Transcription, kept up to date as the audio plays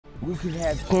We could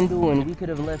have Kindle and we could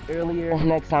have left earlier.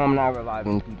 Next time I'm not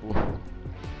reviving people.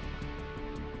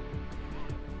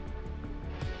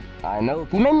 I know.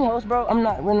 Can you make me host, bro? I'm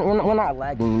not. We're not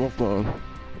lagging this game.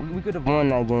 We could have won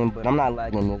that game, but I'm not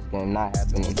lagging this game. Not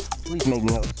happening. Please make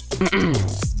me host.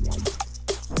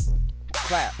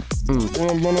 Clap. Can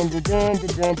I make me host?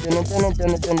 Can I make me host?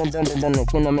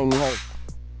 Make me host.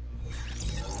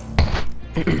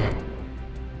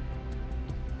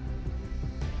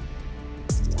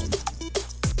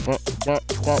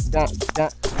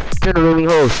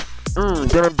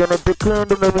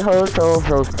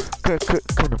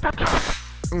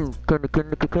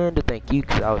 Thank you,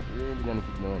 cause I was really gonna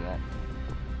keep doing that.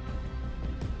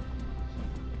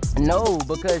 No,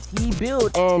 because he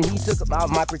built and he took out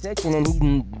my protection and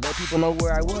he let people know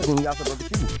where I was and he also broke the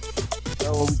tree.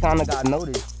 So we kind of got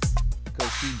noticed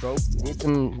because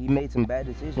he made some bad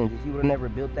decisions. If he would have never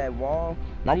built that wall,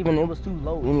 not even, it was too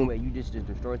low anyway. You just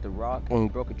destroyed the rock and he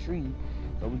broke a tree.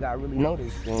 So we got really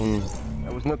noticed and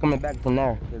there was no coming back from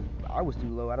there because I was too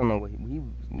low. I don't know what he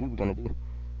was gonna do.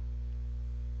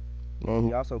 And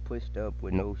he also pushed up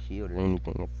with no shield or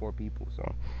anything and 4 people. So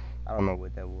I don't know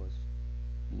what that was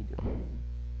either.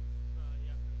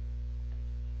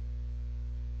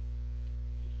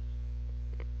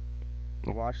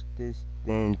 Watch this,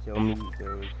 then tell me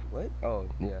there's what? Oh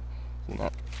yeah, see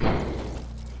that.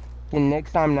 Can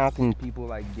next time now can people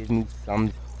like give me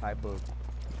some type of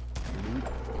loot?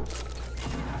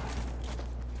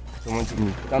 Someone give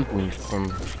me something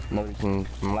from noticing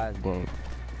from last game.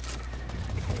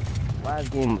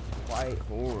 Last game was quite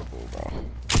horrible, bro.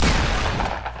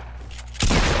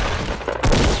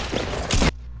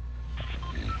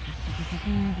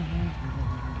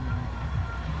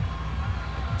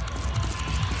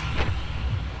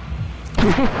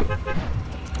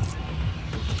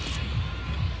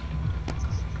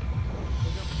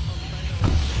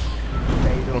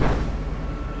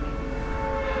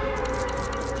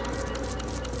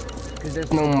 Because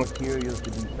there's no materials to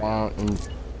be found and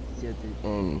silted,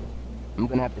 and I'm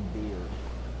gonna have to build.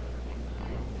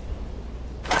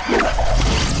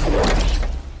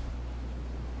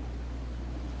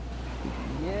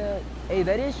 Yeah, hey,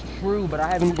 that is true, but I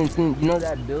haven't even seen, you know,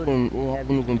 that building, it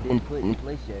hasn't even been put in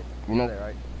place yet. You know that,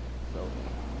 right? So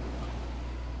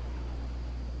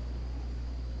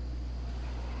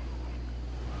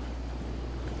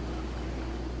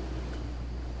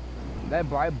that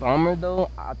bright bomber though,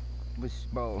 I was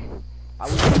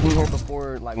shooting her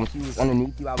before, like when she was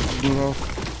underneath you, I was shooting her,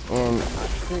 and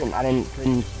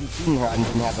couldn't keep shooting her. I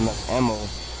didn't have enough ammo. It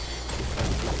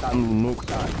shot me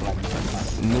mid-shot, like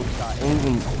mid-shot. And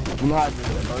even, you know how the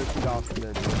bird shoot off the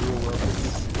real world?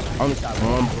 I only shot 1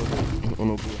 bullet, and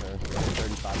it did her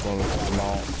 35 damage. I got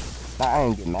mad. Nah, I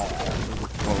didn't get mad. I was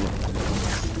disappointed.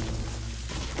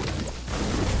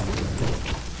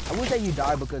 I wish that you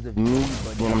died because of me,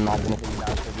 but then I'm not gonna say you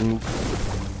died because of me.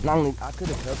 Not only, I could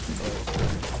have helped you, but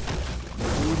the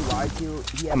dude who I killed,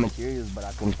 he had materials, but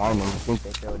I couldn't find them. I think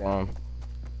they fell down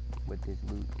with his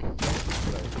loot.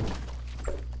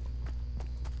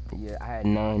 But, yeah, I had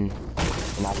none,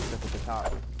 and I was stuck at the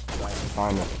top, so I had to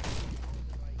find it.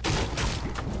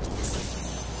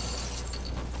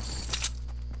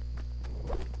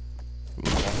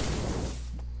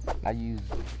 Yeah. I used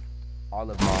all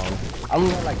of mine. I only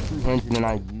had like 200 and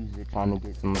I used it trying to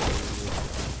get some materials.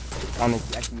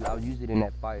 Actually, I'll use it in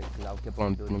that fight because I kept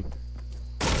on building.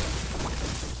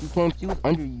 She was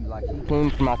under you, like she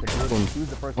came from out the building. She was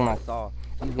the first one I saw.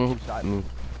 She was the one who shot me.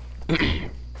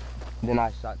 Then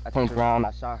I turned around,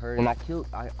 I shot her, and I killed.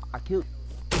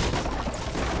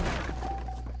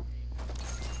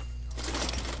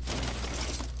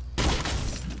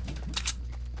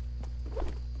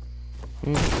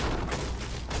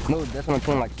 No, that's what I'm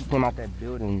saying. Like she came out that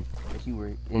building that you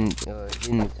were in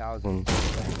the towers and.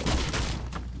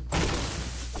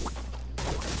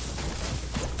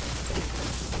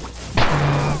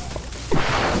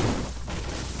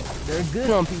 They're good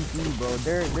on PC, bro.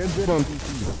 They're good on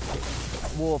PC.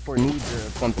 Well, for needs or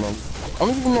something.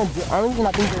 Only reason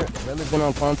I think they're relevant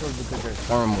on consoles because they're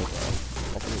thermal, bro.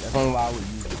 That's only why I would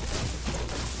use it.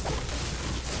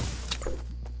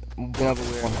 Moving over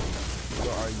where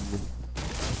are you?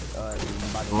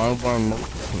 By the longboard? Nope,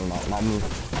 definitely not me.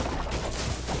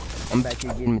 I'm back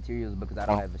here getting materials because I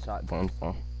don't have a shotgun,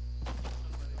 so.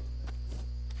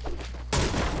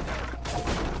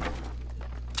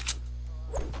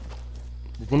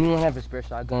 Does anyone have a spare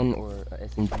shotgun or a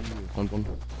SMG or something?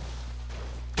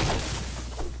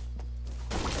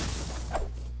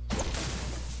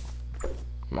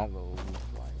 My low.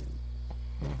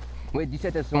 Wait, you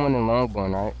said there's someone in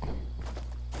Longbourn, right?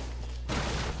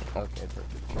 Okay,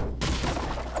 perfect.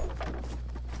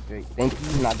 straight. Thank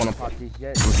you. Not gonna pop this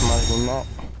yet. I'm smarter than that.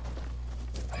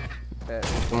 There's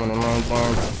someone in long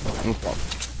barn. Okay.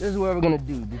 This is what we're gonna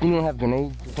do. Does anyone have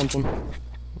grenades or something?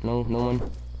 No, no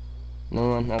one. No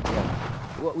one. Okay.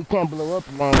 Well, we can't blow up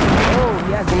long. Oh,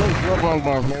 he has grenades. Blow up long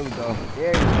barn. There we go.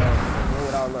 There we go. Blow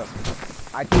it all up.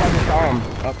 I think I just saw him.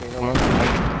 Okay, hold on.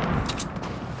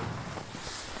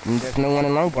 And there's no one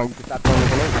in long barn. You can stop throwing the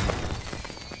grenades.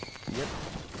 Yep.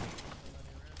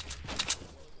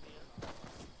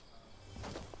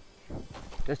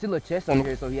 There's still a chest on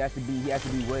here, so he has to be west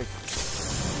of it.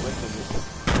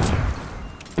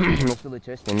 There's still a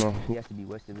chest in there. He has to be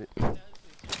west of it.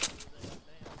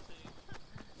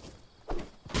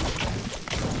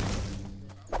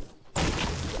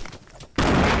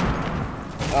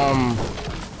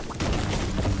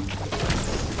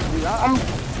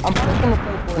 I'm probably gonna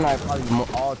play Fortnite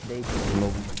probably all day today,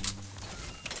 maybe.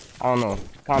 I don't know.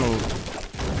 Kind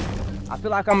of. I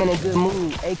feel like I'm in a good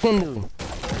mood. Hey, KiD-Hudinii.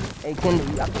 Hey,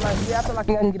 KiD-Hudinii. I feel like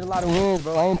I can get a lot of wins,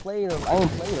 bro. I ain't played a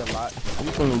lot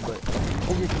recently, but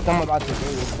it's just something about today. I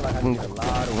feel like I can get a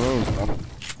lot of wins, bro.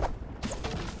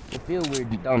 It feel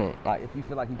weird, don't it? Like if you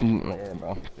feel like you can, yeah,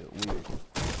 bro. It feel weird.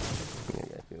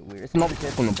 Yeah, it feel weird. It's another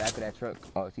chest in the back of that truck.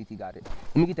 Oh, CT got it.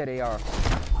 Let me get that AR.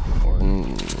 Or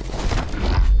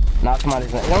nah,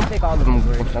 somebody's not. Don't take all of them,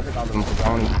 Gray. Don't take all of them because I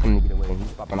want him to get away.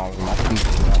 He's popping all of them. I think he's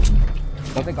getting out.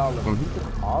 Don't take all of them. He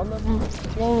took all of them?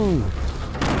 Dang.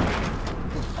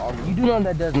 You do know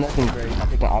that does nothing, Gray. I'm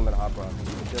taking all of the hot rods.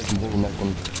 It does really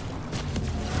nothing.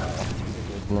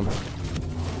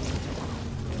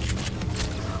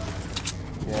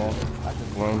 Yeah, I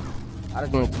just won. I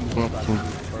just want to see one so I can get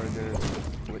further.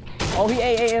 Oh,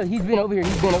 he's been over here.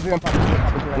 He's been over here and popping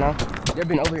right now. They've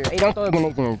been over here. Hey, don't throw a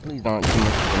grenade in here. Please don't. You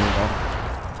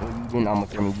didn't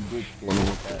almost scare me. You did scare me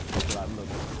with that. Until I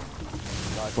looked.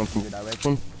 So I came from your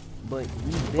direction. But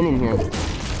he's been in here.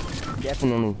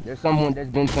 Definitely. There's someone. There's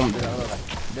been some.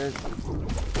 There's.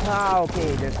 Ah,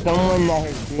 okay. There's someone that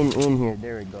has been in here.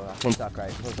 There we go. I couldn't talk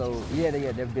right. So yeah,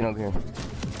 they've been over here.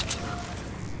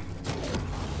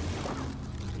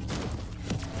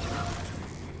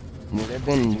 Yeah,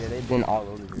 they've been all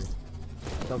over here.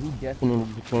 So he definitely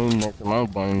became that long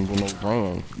barn and then they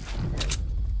ran.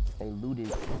 They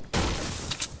looted.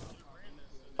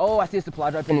 Oh, I see a supply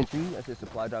drop in the tree.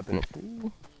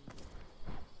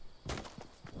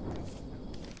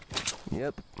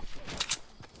 Yep.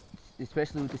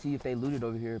 Especially we can see if they looted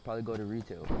over here, probably go to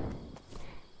retail.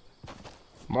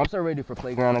 Bro, I'm so ready for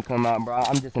Playground to come out, bro.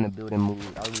 I'm just in a building mood.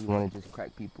 I really want to just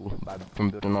crack people from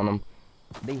building on them.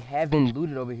 They haven't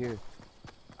looted over here.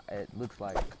 It looks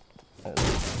like.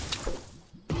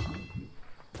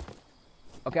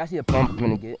 Okay, I see a pump I'm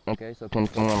gonna get. Okay, so can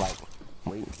someone like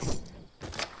wait?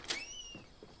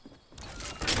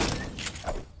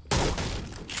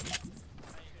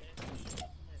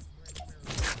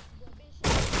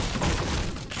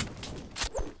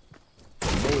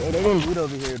 They didn't loot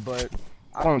over here, but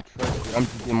I don't trust it. I'm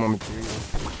just getting more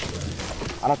materials.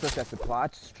 I don't trust that supply.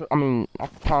 I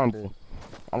kind of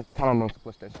don't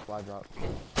support that supply drop.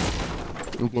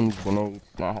 I'm getting these grenades.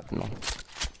 It's not happening.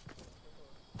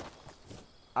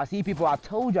 I see people. I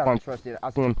told you I don't trust it.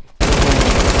 I see him.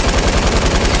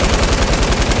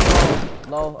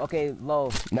 Low. Okay,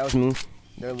 low. That was me.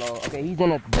 They're low. Okay, he's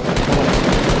in a.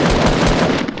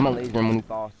 I'm gonna laser him when he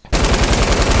falls.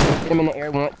 Hit him in the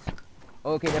air once.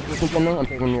 Okay, that's what I'm doing. I'm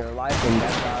taking your life, and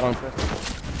that's why I don't trust it.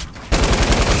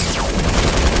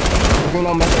 Green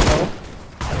on method, though.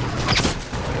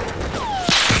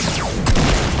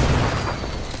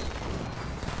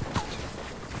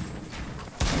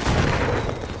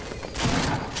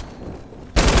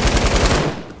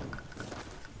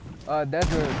 There's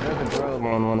a drill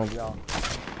on one of y'all.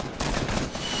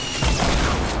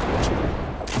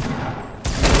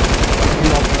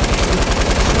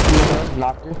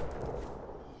 Knocked her.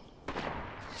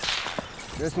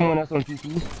 There's someone else on TC.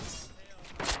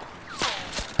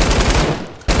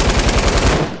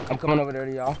 I'm coming over there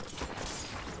to y'all.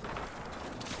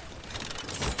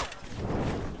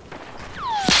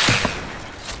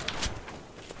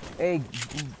 Hey,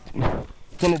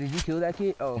 KiD-Hudinii, did you kill that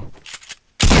kid? Oh.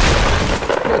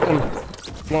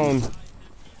 Damn.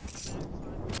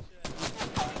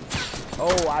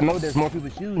 Oh, I know there's more people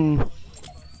shooting.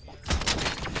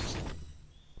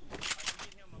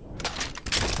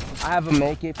 I have a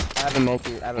make it. I have a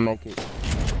make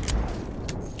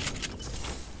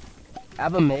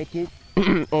it.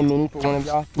 And mini for one of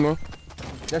y'all. Come here.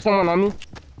 There's someone on me.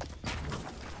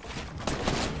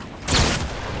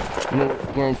 No,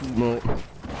 guaranteed no it.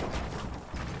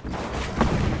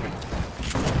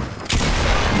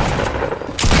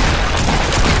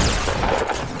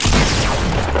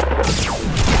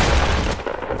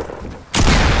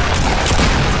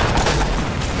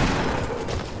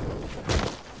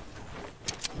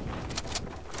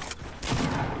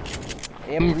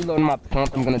 reloading my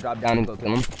pump. I'm gonna drop down and go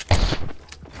kill him.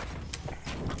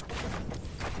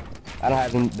 I don't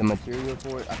have the material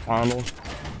for it. I kinda.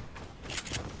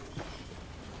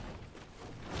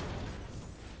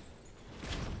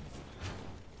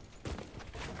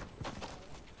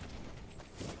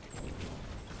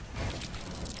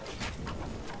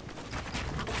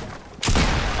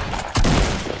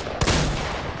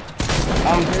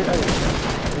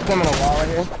 There's some in a wall right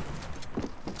here.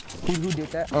 Who did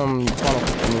that? Trying to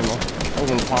scare me, man. I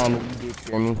was in time that you did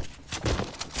scare me.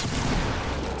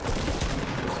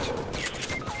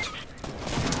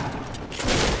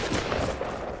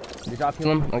 Did y'all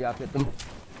kill him? Oh, y'all killed him?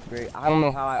 Great. I don't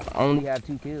know how I only have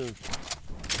 2 kills.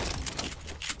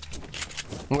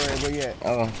 Where you at?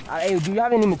 Oh. Hey, do you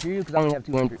have any material? Because I only have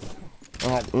 200. I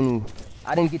don't have any.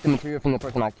 I didn't get the material from the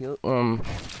person I killed. We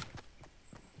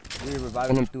were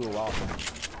reviving him through a wall.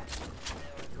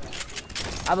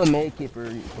 I have a med kit for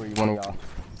you, one of y'all.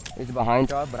 It's behind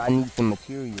y'all, but I need some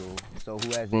material. So who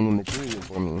has any material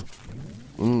for me?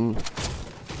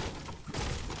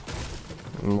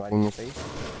 Right in your face?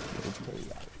 Okay,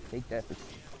 take that for...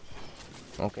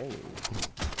 Okay.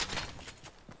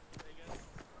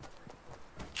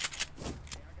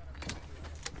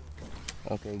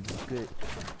 Okay, good.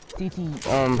 TT,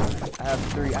 I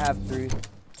have three.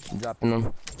 I'm dropping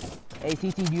them. Hey,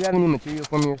 TT, do you have any material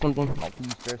for me or something? Like, can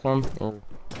you share some? Or...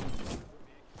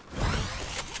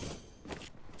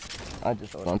 I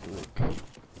just hold on to it.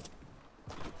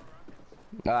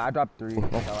 I dropped 3.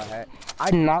 That's all I had. I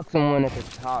knocked someone at the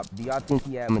top. Do y'all think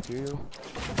he had material?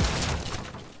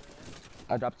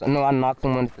 I knocked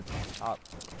someone at the top.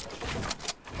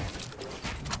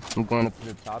 I'm going up to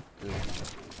the top to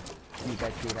see if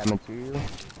that kid had material.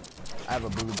 I have a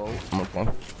blue bolt. I'm okay.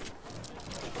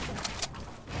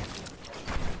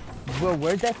 Bro,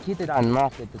 where's that kid that I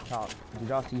knocked at the top? Did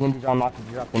y'all see him? Did y'all knock him?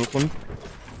 Did y'all finish him?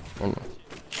 Or no?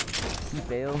 He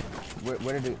failed?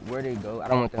 Where did he go? I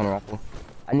don't want the hunter rifle.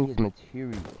 I need his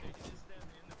material.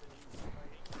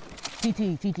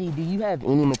 TT, do you have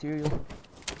any material?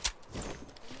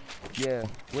 Yeah.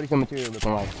 What is your material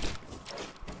looking like?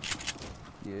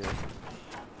 Yeah.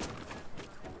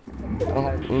 I don't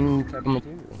have any type of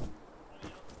material.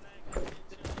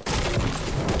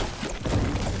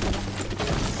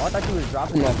 Oh, I thought you was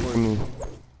dropping that for me.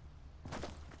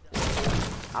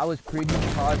 I was pretty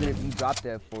positive you dropped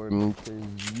that for me because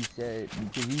you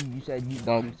said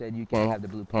you can't have the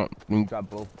blue pump. I mean, you dropped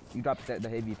both. You dropped the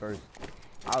heavy first.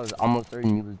 I was almost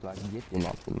certain you was like gifting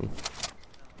that to me.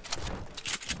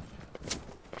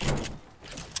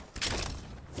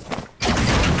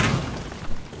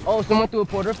 Oh, someone threw a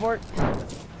porter fort.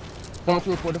 Someone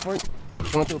threw a porter fort.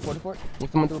 Someone threw a porter fort.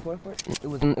 Someone threw a porter fort. It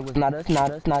was not us.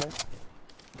 Not us.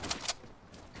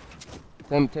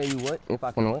 Let me tell you what. If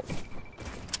I can what.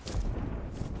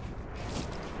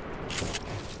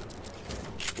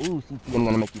 Ooh, CT, I'm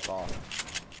gonna make you fall.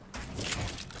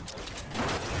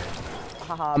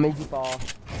 Haha, made you fall.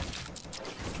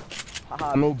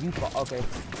 Haha, made you fall. Okay.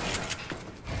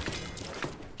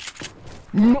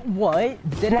 No, what?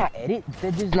 Did not edit?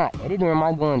 Did just not edit, or am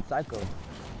I going psycho?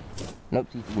 Nope,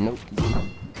 CT. Nope, CT.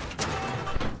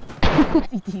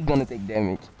 CT gonna take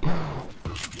damage.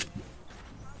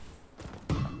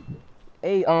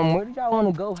 Hey, where did y'all want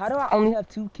to go? How do I only have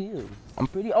 2 kills? I'm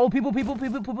pretty... Oh, people,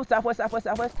 southwest.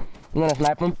 You gonna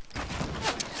snipe them?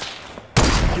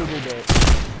 Kid, you're dead.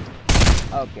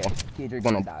 Okay, kid, you're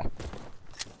gonna die.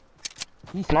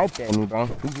 He sniped at me, bro.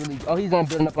 He's really... Oh, he's gonna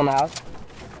build up on the house.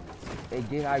 Hey,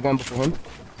 get high ground before him.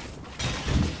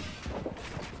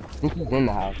 I think he's in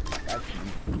the house.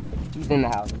 He's in the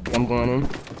house. Okay, I'm going in.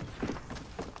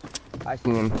 I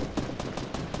see him.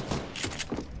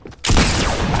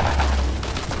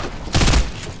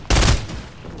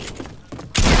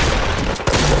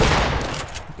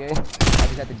 Okay, I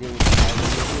just have to deal with it.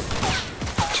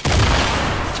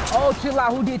 Oh, chill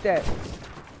out. Who did that?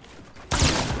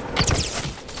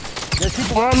 There's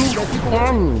people on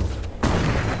me.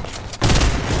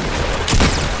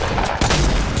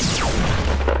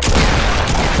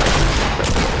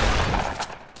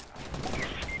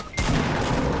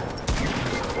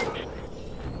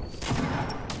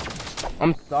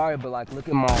 I'm sorry, but like, look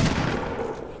at my...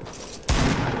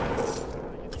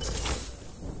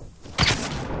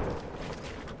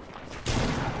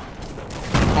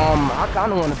 I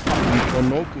kinda wanna talk to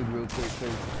naked real quick,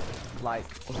 cause, like,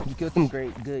 you killed them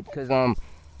good, cause,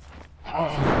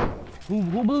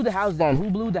 who blew the house down? Who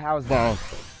blew the house up?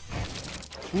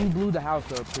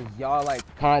 Cause y'all, like,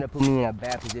 kinda put me in a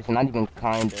bad position, not even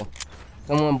kinda.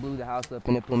 Someone blew the house up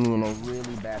and it put me in a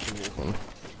really bad position.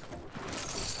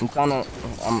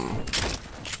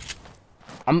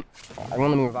 I'm Let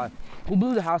me revive. Who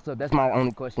blew the house up? That's my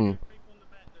only question.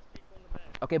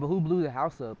 Okay, but who blew the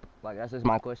house up? Like, that's just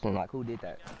my question. Like, who did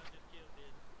that?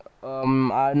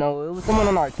 I know it was someone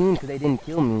on our team because they didn't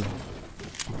kill me.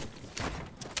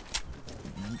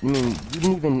 I mean, you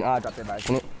didn't even drop that back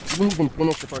in it. You didn't even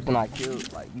finish the person I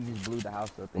killed. Like, you just blew the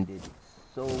house up and did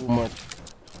so much.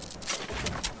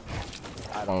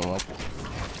 I don't want to.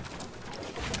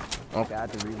 Okay, I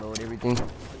have to reload everything.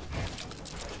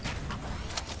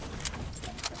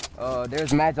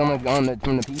 There's mats from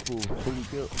the people who we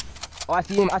killed. Oh, I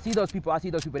see him. I see those people.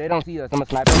 They don't see us. I'm a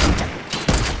sniper.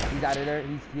 He's out of there.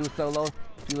 He was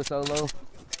solo.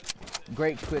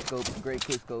 Great quick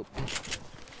scope.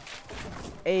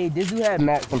 Hey, this dude had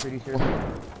mats, I'm pretty sure.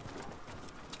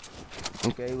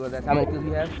 Okay, well, that's how many kills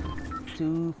we have?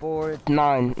 2, 4,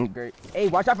 9. Great. Hey,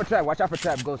 watch out for trap.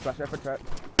 Ghost, watch out for trap.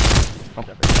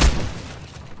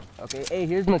 Okay, hey,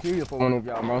 here's material for one of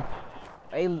y'all, bro.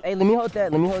 Hey, let me hold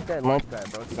that lunch pad,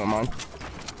 bro, if you don't mind.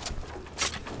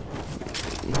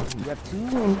 You got 2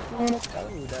 and you still want to go.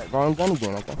 That wrong gun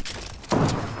again, okay.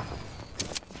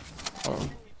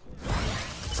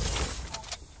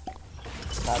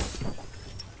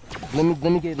 Let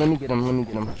me get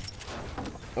him.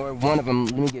 Or one of them,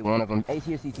 let me get one of them. Hey,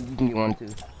 here CT, you can get one too.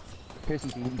 Here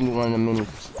CT, you can get one of the minis.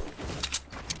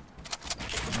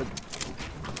 But,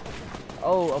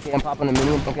 oh, okay, I'm popping a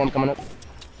mini. Okay, I'm coming up.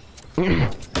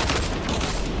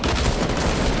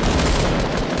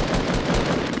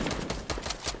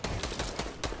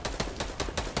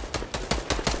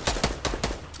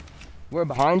 We're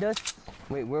behind us?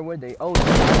 Wait, where were they? Oh,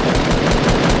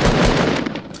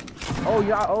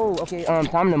 y'all, okay,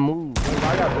 time to move. Wait,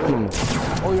 why y'all building?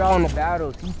 Oh, y'all in the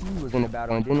battle. CT was in the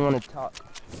battle and didn't want to talk.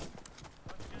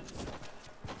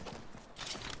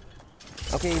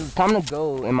 Okay, it's time to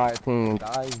go, in my opinion,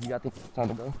 guys. You guys think it's time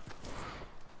to go?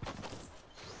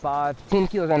 10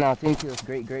 kills right now, 10 kills.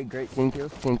 Great, 10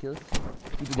 kills. Keep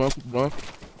it going.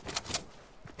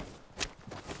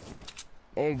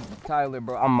 Hey, Tyler,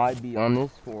 bro, I might be on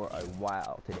this for a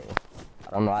while today. I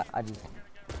don't know, I just...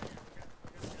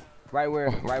 Right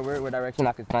where direction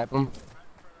I could snipe him.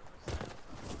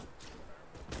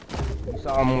 You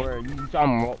saw him where? You saw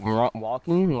him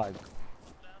walking? Like...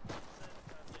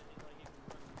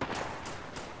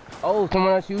 Oh,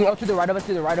 someone else shooting. Oh, to the right of us.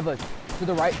 To the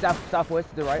right, southwest,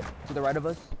 to the right of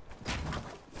us.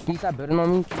 Can you stop building on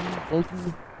me, please? Thank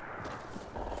you.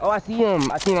 Oh, I see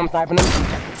him. I'm sniping him.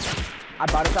 I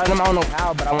bought a shot him. I don't know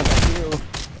how, but I want that kill.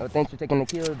 Oh, thanks for taking the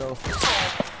kill, though.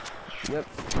 Yep.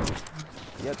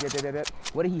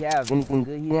 What did he have? Anything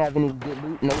good? He didn't have any good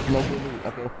loot? No good loot.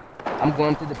 Okay. I'm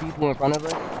going to the people in front of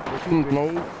us. They're shooting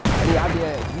grenades.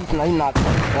 He's not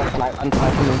I'm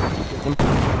sniping him.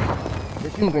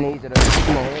 They're shooting grenades at us.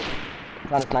 In the head. I'm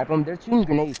trying to snipe them. They're shooting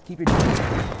grenades. Keep your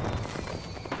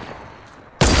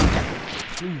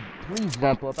Please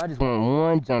jump up. I just want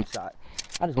one jump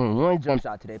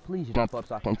shot today. Please jump up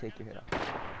so I can take your head off.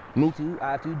 Me too.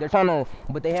 I have to. They're trying to,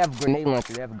 but they have grenade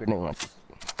launchers. So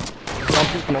I'm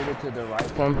pushing over to the right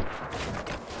some.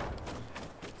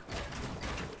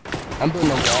 I'm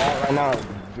building a wall right now. A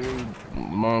very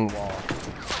long wall.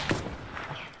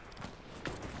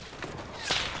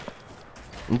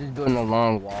 I'm just building a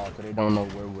long wall so they don't know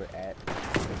where we're at.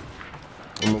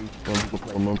 And then we can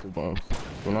play mental games,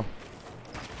 you know?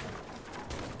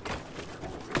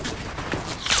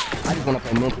 I just want to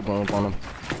play mental games on them.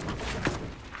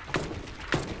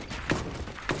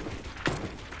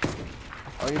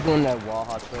 Oh, you're doing that wall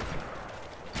hot stuff.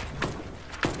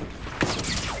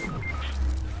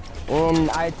 And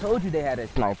I told you they had a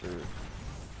sniper.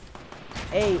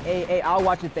 Hey, I'll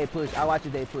watch if they push. Oh,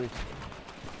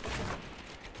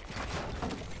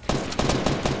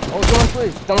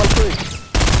 someone push.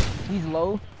 He's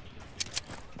low.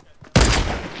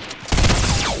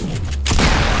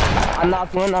 I'm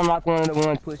knocked one of the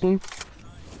ones pushing.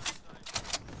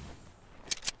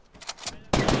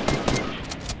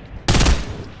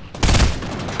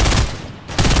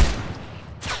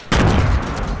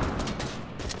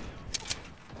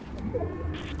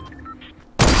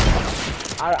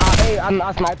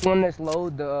 I sniped one that's low,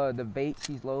 the bait,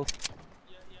 he's low.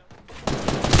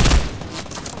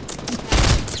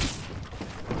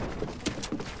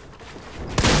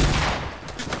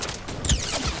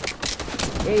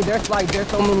 Hey, there's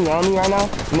so many on me right now,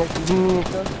 and they're shooting me and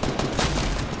stuff.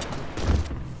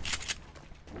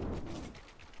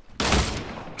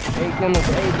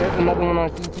 Hey, there's another one on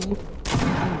CT.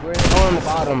 We're on the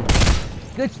bottom.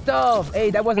 Good stuff. Hey,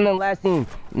 that wasn't the last team.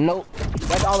 Nope.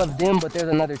 That's all of them, but there's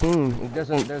another team. There's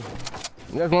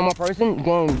one more person.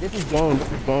 Game. This is game.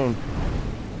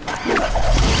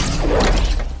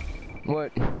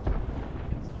 What?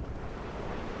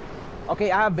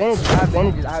 Okay, I have bandages. I have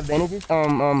bandages. I have bandages.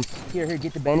 Here,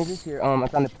 get the bandages. Here, I'm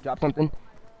trying to drop something.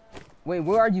 Wait,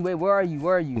 where are you? Wait, where are you?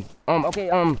 Where are you? Okay,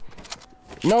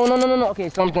 no. Okay,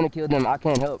 someone's gonna kill them. I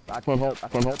can't help.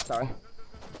 Sorry.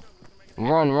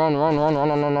 Run.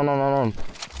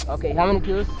 Okay, how many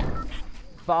kills?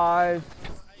 5,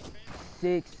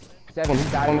 6, 7. He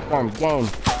died in the farm. Game.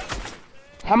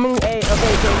 How many? Hey,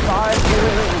 okay, 5.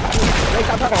 Wait,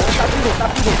 stop talking.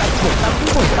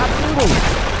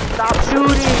 Stop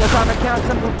shooting. I'm trying to count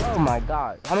something. Oh my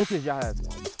god. How many kills y'all have?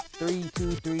 3,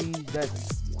 2, 3.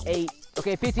 That's 8.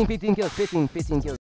 Okay, 15 kills. 15 kills.